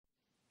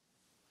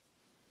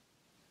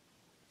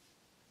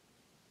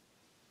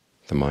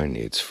The mind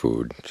needs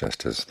food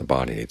just as the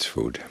body needs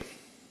food,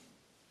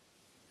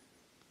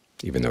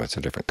 even though it's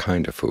a different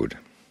kind of food.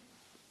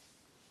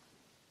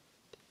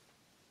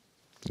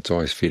 It's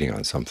always feeding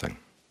on something.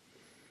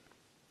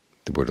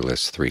 The Buddha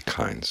lists three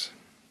kinds.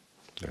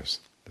 There's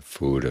the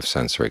food of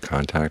sensory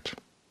contact,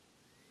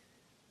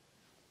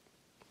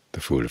 the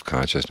food of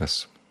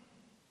consciousness,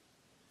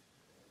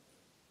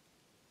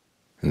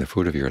 and the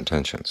food of your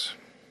intentions.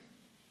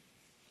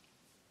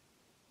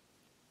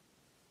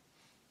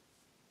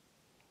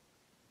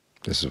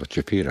 This is what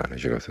you feed on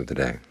as you go through the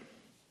day.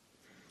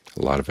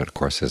 A lot of it, of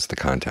course, is the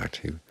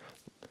contact. You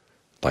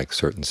like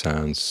certain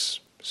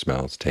sounds,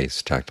 smells,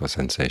 tastes, tactile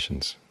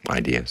sensations,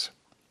 ideas.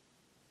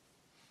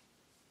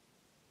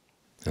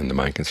 And the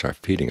mind can start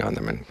feeding on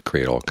them and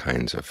create all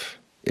kinds of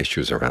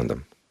issues around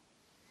them.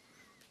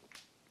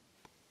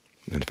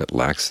 And if it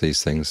lacks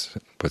these things,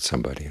 it puts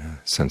somebody in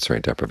a sensory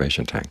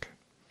deprivation tank.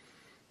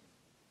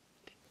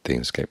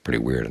 Things get pretty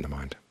weird in the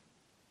mind.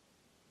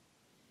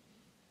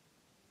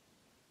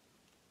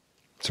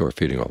 So we're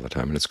feeding all the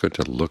time, and it's good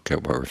to look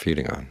at what we're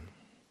feeding on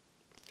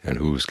and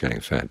who's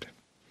getting fed.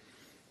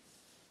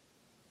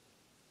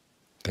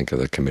 Think of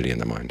the committee in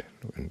the mind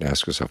and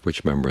ask yourself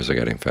which members are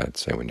getting fed,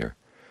 say when you're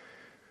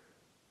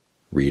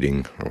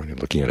reading or when you're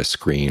looking at a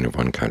screen of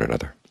one kind or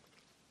another.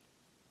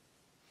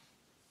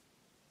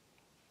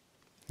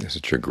 Is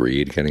it your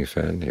greed getting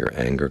fed, your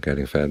anger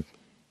getting fed,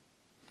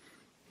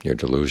 your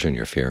delusion,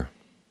 your fear?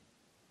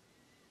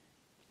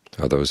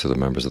 Are those the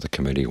members of the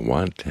committee who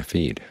want to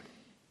feed?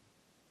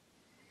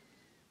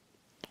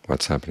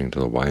 What's happening to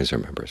the wiser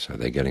members? Are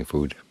they getting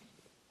food?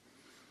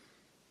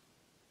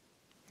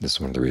 This is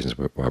one of the reasons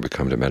why we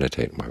come to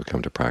meditate, why we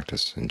come to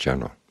practice in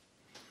general,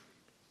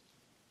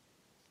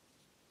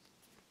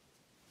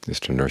 is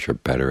to nurture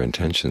better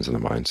intentions in the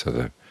mind so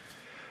that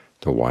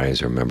the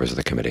wiser members of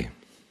the committee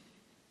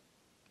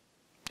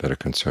that are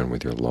concerned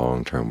with your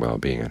long-term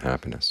well-being and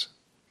happiness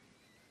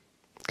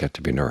get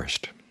to be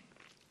nourished.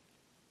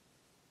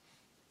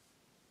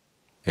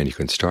 And you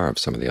can starve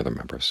some of the other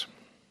members.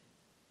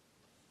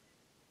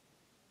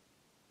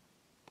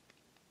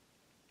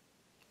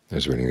 I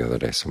was reading the other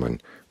day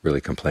someone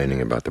really complaining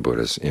about the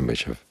Buddha's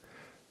image of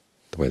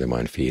the way the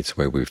mind feeds,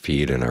 the way we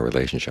feed in our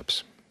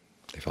relationships.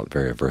 They felt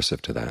very aversive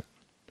to that.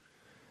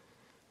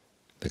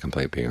 The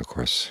complaint being, of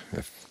course,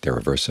 if they're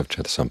aversive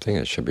to something,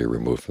 it should be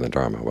removed from the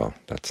Dharma. Well,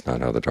 that's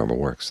not how the Dharma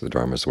works. The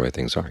Dharma is the way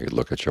things are. You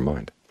look at your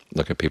mind.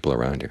 Look at people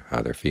around you,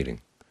 how they're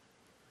feeding.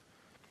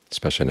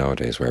 Especially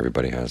nowadays where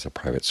everybody has a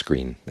private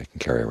screen they can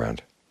carry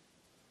around.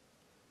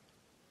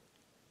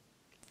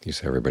 You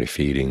see everybody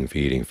feeding,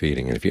 feeding,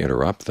 feeding, and if you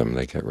interrupt them,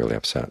 they get really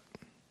upset.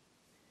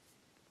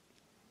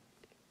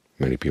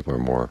 Many people are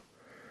more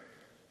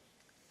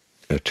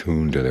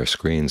attuned to their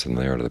screens than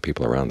they are to the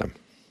people around them.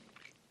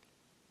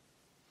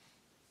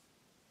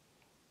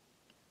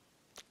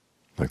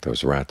 Like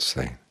those rats,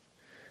 they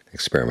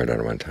experimented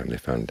on one time. They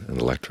found an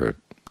electrode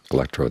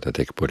that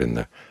they could put in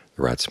the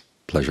rat's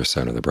pleasure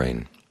center of the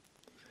brain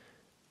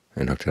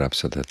and hooked it up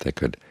so that they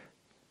could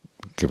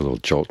give a little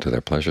jolt to their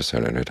pleasure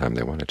center any time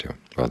they wanted to.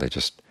 Well, they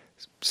just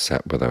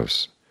sat with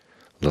those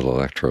little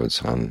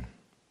electrodes on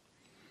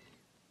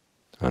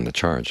the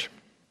charge.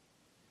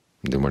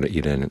 They didn't want to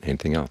eat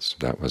anything else.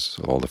 That was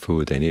all the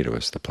food they needed,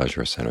 was the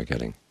pleasure center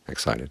getting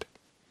excited.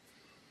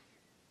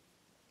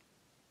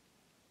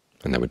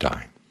 And they would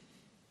die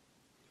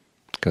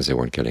because they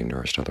weren't getting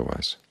nourished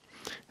otherwise.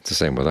 It's the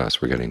same with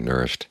us. We're getting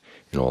nourished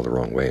in all the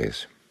wrong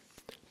ways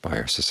by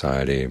our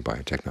society, by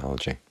our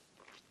technology.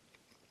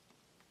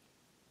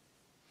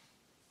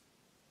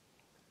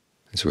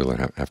 And so we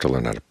have to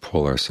learn how to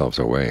pull ourselves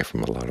away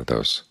from a lot of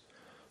those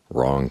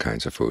wrong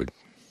kinds of food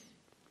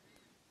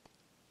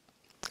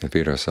and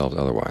feed ourselves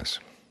otherwise.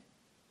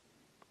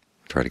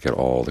 Try to get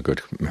all the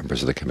good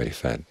members of the committee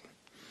fed.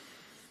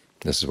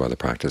 This is why the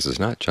practice is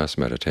not just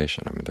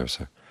meditation. I mean,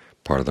 there's a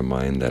part of the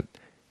mind that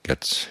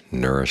gets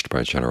nourished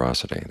by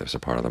generosity. There's a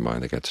part of the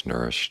mind that gets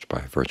nourished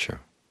by virtue.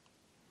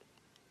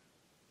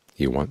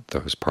 You want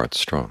those parts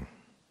strong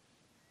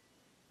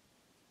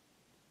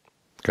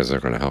because they're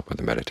going to help with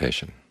the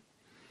meditation.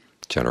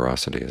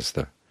 Generosity is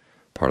the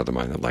part of the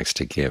mind that likes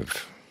to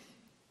give.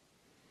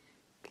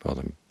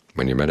 Well,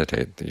 when you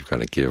meditate, you've got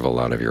to give a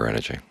lot of your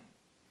energy.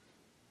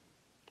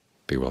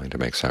 Be willing to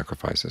make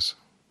sacrifices.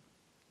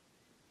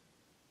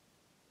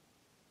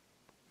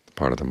 The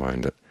part of the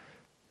mind that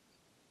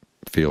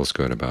feels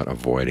good about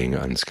avoiding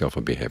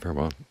unskillful behavior,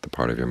 well, the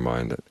part of your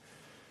mind that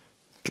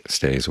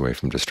stays away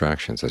from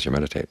distractions as you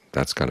meditate,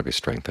 that's got to be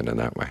strengthened in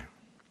that way.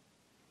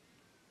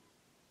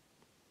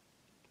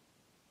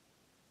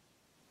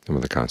 And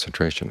with the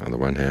concentration, on the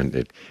one hand,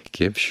 it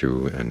gives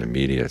you an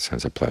immediate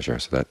sense of pleasure,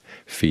 so that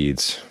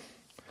feeds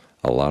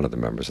a lot of the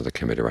members of the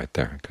committee right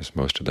there, because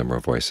most of them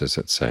are voices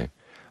that say,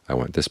 I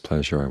want this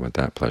pleasure, I want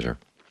that pleasure.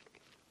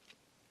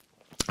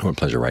 I want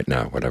pleasure right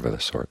now, whatever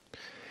the sort.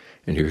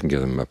 And you can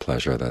give them a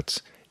pleasure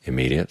that's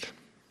immediate,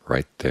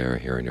 right there,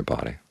 here in your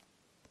body.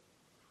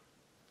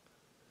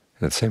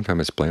 And at the same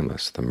time, it's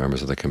blameless. The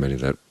members of the committee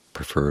that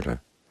prefer to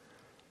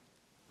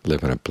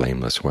live in a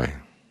blameless way,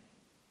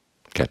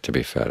 get to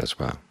be fed as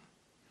well.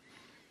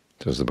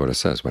 So as the Buddha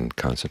says, when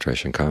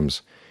concentration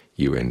comes,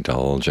 you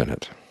indulge in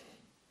it.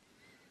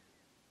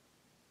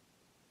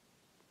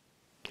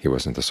 He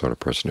wasn't the sort of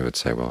person who would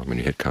say, well, when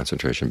you hit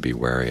concentration, be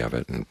wary of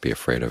it and be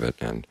afraid of it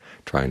and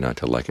try not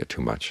to like it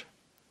too much.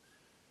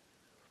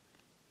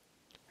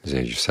 He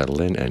says you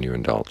settle in and you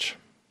indulge.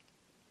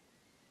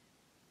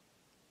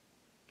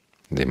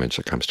 The image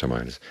that comes to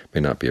mind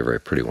may not be a very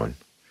pretty one.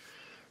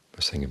 I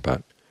was thinking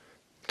about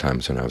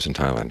times when I was in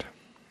Thailand.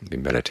 I'd be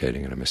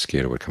meditating and a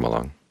mosquito would come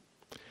along.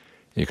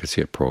 And you could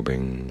see it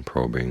probing,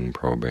 probing,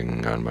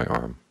 probing on my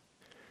arm.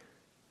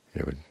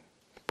 And it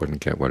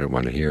wouldn't get what it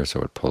wanted to hear, so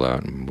it would pull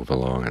out and move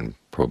along and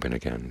probe in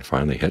again. And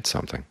finally hit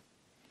something.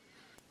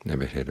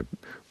 Never hit a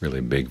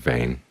really big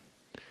vein.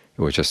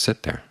 It would just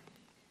sit there.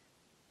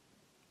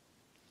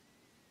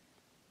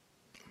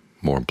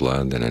 More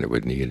blood than it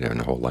would need in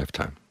a whole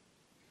lifetime.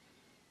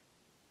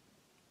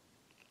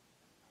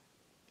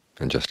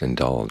 And just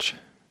indulge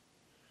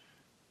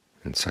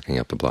in sucking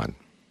up the blood.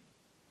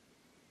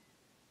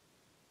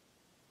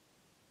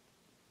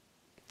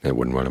 It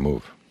wouldn't want to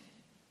move.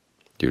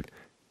 You'd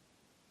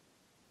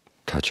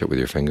touch it with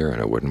your finger and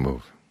it wouldn't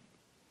move.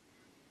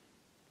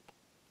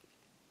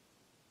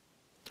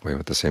 We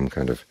have the same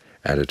kind of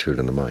attitude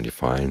in the mind. You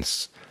find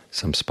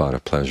some spot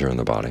of pleasure in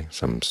the body,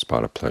 some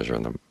spot of pleasure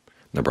in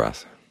the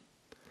breath,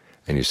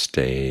 and you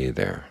stay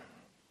there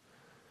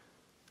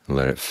and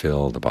let it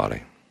fill the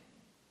body.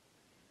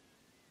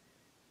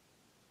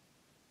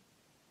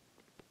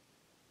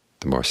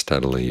 The more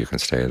steadily you can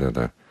stay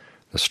there,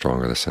 the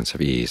stronger the sense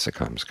of ease that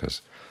comes,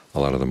 because a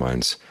lot of the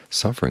mind's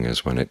suffering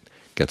is when it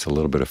gets a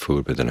little bit of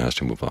food but then has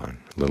to move on.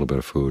 A little bit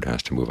of food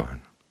has to move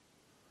on.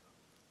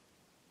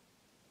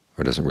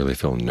 Or doesn't really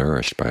feel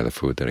nourished by the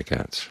food that it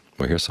gets.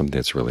 Well, here's something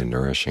that's really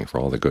nourishing for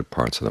all the good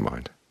parts of the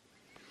mind.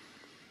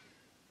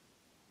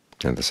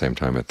 And at the same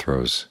time it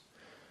throws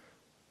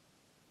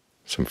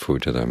some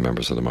food to the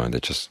members of the mind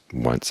that just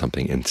want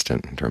something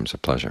instant in terms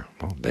of pleasure.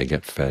 Well, they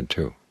get fed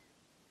too.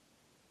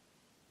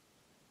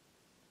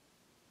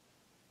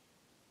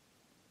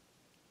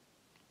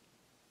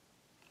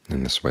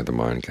 In this way the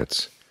mind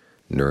gets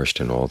nourished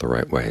in all the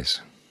right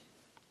ways.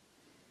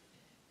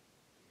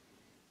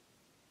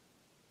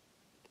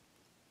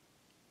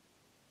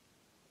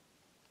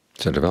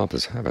 So develop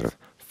this habit of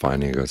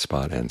finding a good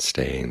spot and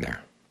staying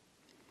there,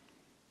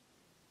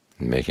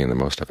 and making the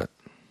most of it.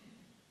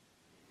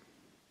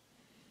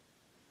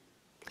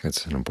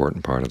 It's an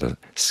important part of the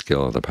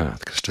skill of the path,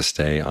 because to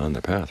stay on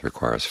the path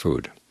requires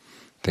food.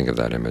 Think of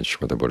that image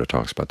where the Buddha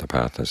talks about the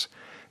path as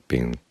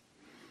being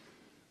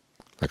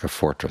like a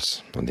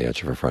fortress on the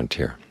edge of a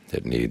frontier.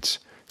 It needs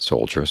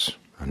soldiers,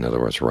 in other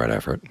words, right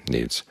effort. It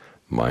needs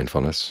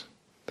mindfulness,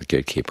 the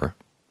gatekeeper.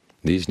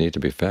 These need to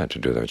be fed to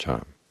do their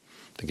job.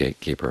 The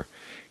gatekeeper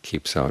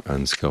keeps out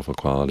unskillful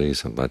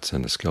qualities and lets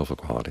in the skillful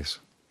qualities.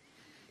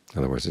 In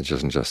other words, it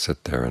doesn't just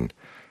sit there and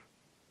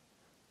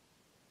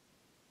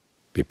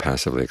be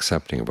passively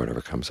accepting of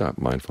whatever comes up.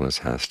 Mindfulness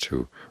has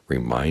to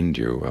remind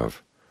you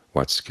of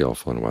what's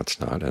skillful and what's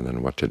not, and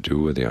then what to do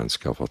with the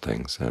unskillful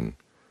things and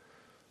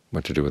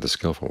what to do with the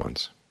skillful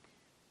ones.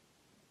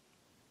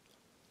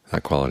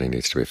 That quality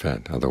needs to be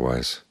fed,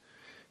 otherwise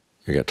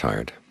you get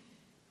tired.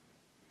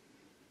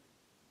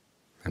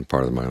 And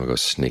part of the mind will go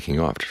sneaking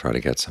off to try to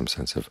get some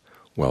sense of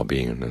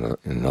well-being in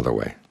another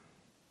way.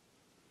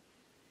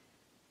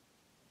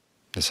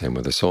 The same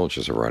with the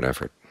soldiers of right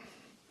effort.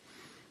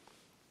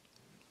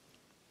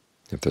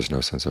 If there's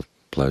no sense of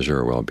pleasure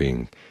or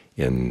well-being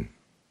in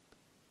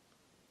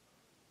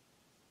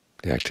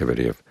the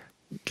activity of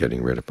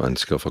getting rid of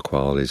unskillful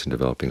qualities and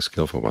developing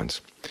skillful ones,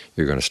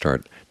 you're going to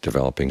start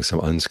developing some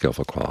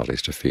unskillful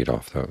qualities to feed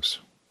off those,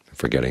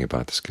 forgetting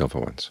about the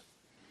skillful ones.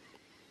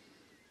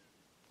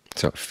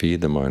 So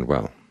feed the mind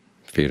well.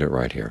 Feed it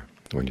right here.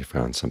 When you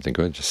found something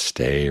good, just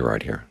stay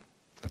right here.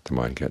 Let the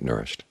mind get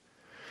nourished.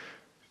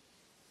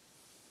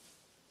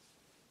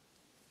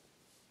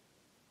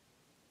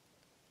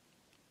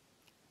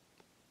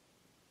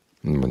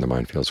 And when the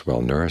mind feels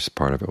well nourished,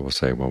 part of it will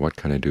say, well, what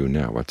can I do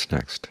now? What's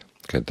next?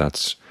 Okay,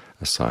 that's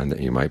a sign that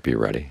you might be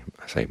ready.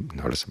 I say,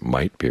 notice,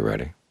 might be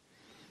ready,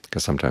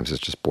 because sometimes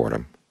it's just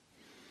boredom.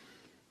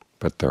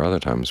 But there are other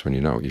times when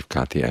you know you've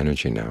got the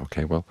energy now.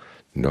 Okay, well,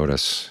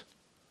 notice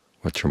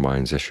what your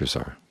mind's issues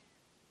are.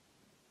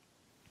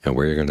 And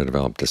where you're going to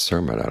develop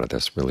discernment out of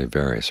this really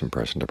varies from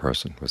person to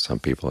person. With some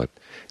people,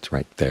 it's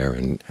right there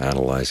in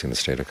analyzing the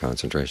state of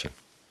concentration.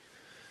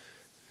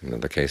 In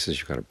other cases,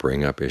 you've got to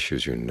bring up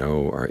issues you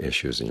know are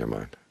issues in your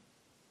mind.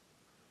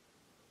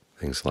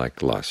 Things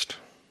like lust,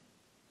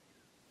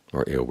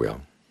 or ill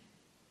will,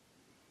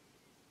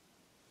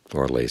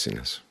 or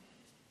laziness,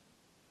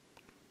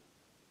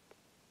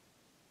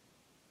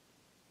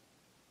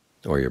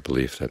 or your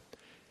belief that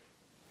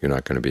you're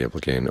not going to be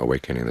able to gain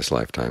awakening this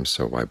lifetime,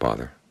 so why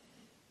bother?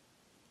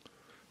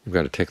 You've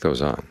got to take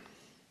those on.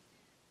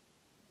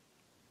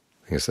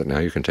 The thing is that now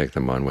you can take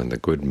them on when the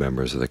good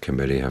members of the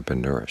committee have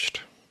been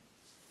nourished.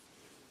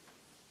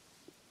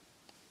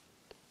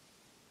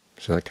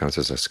 So that counts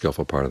as a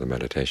skillful part of the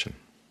meditation.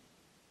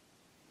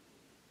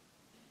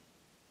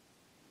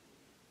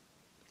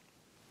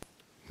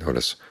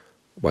 Notice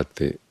what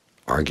the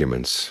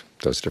arguments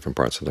those different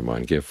parts of the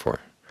mind give for,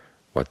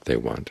 what they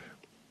want.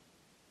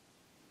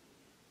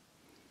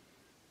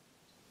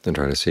 Then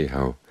try to see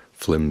how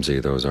flimsy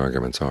those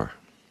arguments are.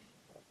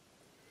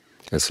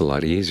 It's a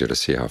lot easier to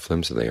see how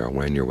flimsy they are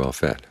when you're well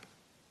fed,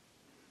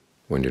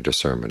 when your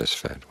discernment is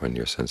fed, when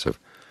your sense of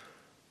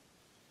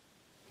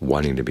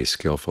wanting to be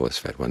skillful is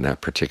fed, when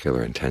that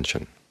particular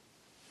intention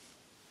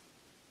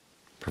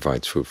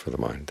provides food for the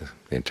mind,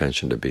 the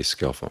intention to be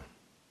skillful.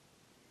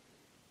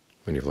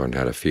 When you've learned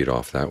how to feed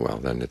off that well,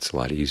 then it's a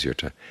lot easier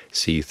to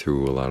see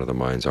through a lot of the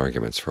mind's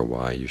arguments for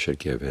why you should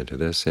give into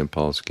this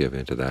impulse, give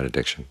into that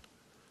addiction.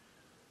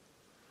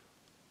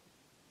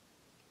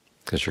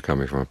 Because you're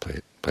coming from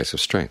a place of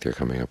strength, you're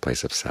coming from a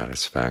place of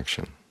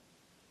satisfaction.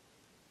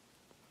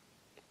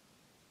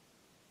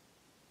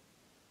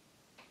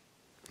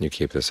 You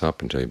keep this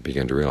up until you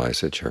begin to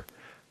realize that your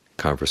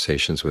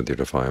conversations with your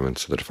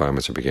defilements, the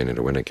defilements are beginning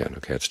to win again.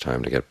 Okay, it's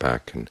time to get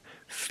back and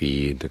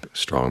feed the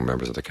strong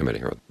members of the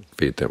committee, or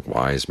feed the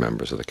wise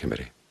members of the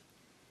committee,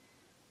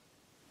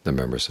 the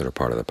members that are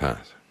part of the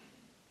path.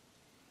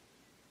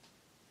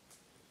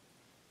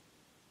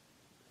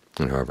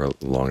 And however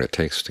long it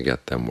takes to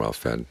get them well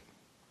fed,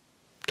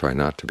 try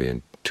not to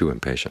be too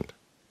impatient.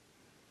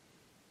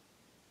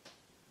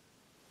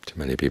 Too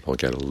many people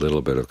get a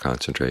little bit of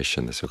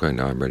concentration. They say, okay,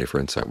 now I'm ready for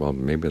insight. Well,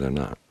 maybe they're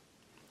not.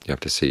 You have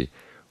to see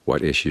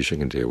what issues you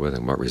can deal with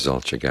and what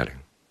results you're getting.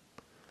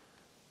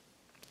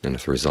 And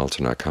if the results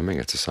are not coming,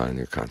 it's a sign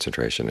your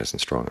concentration isn't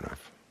strong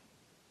enough.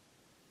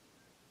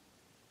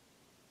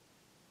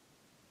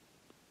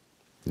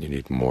 You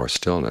need more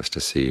stillness to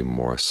see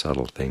more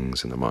subtle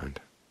things in the mind.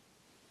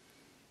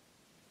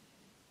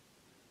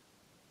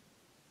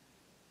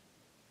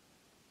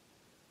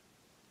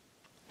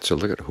 So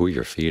look at who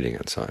you're feeding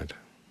inside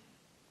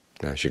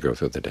as you go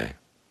through the day.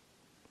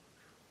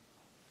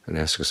 And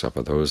ask yourself,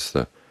 are those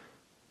the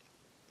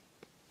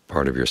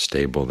part of your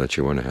stable that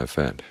you want to have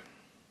fed?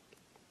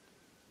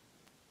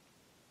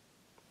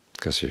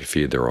 Because if you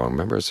feed the wrong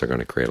members, they're going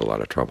to create a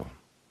lot of trouble.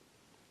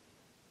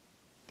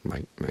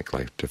 Might make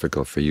life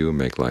difficult for you,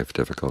 make life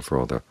difficult for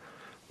all the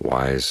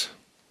wise,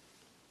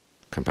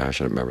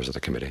 compassionate members of the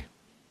committee.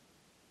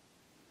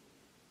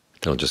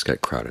 They'll just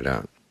get crowded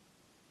out.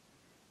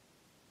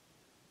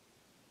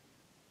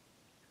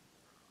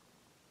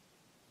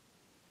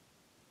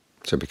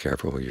 So be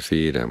careful who you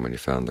feed, and when you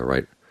found the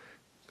right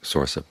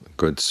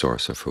good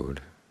source of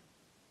food,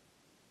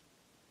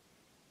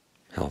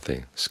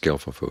 healthy,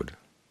 skillful food,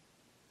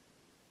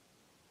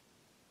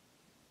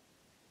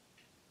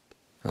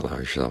 allow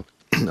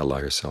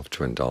yourself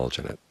to indulge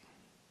in it.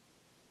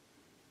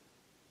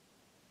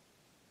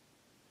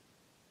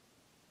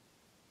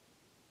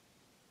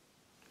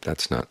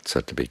 That's not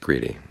said to be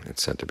greedy,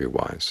 it's said to be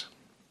wise.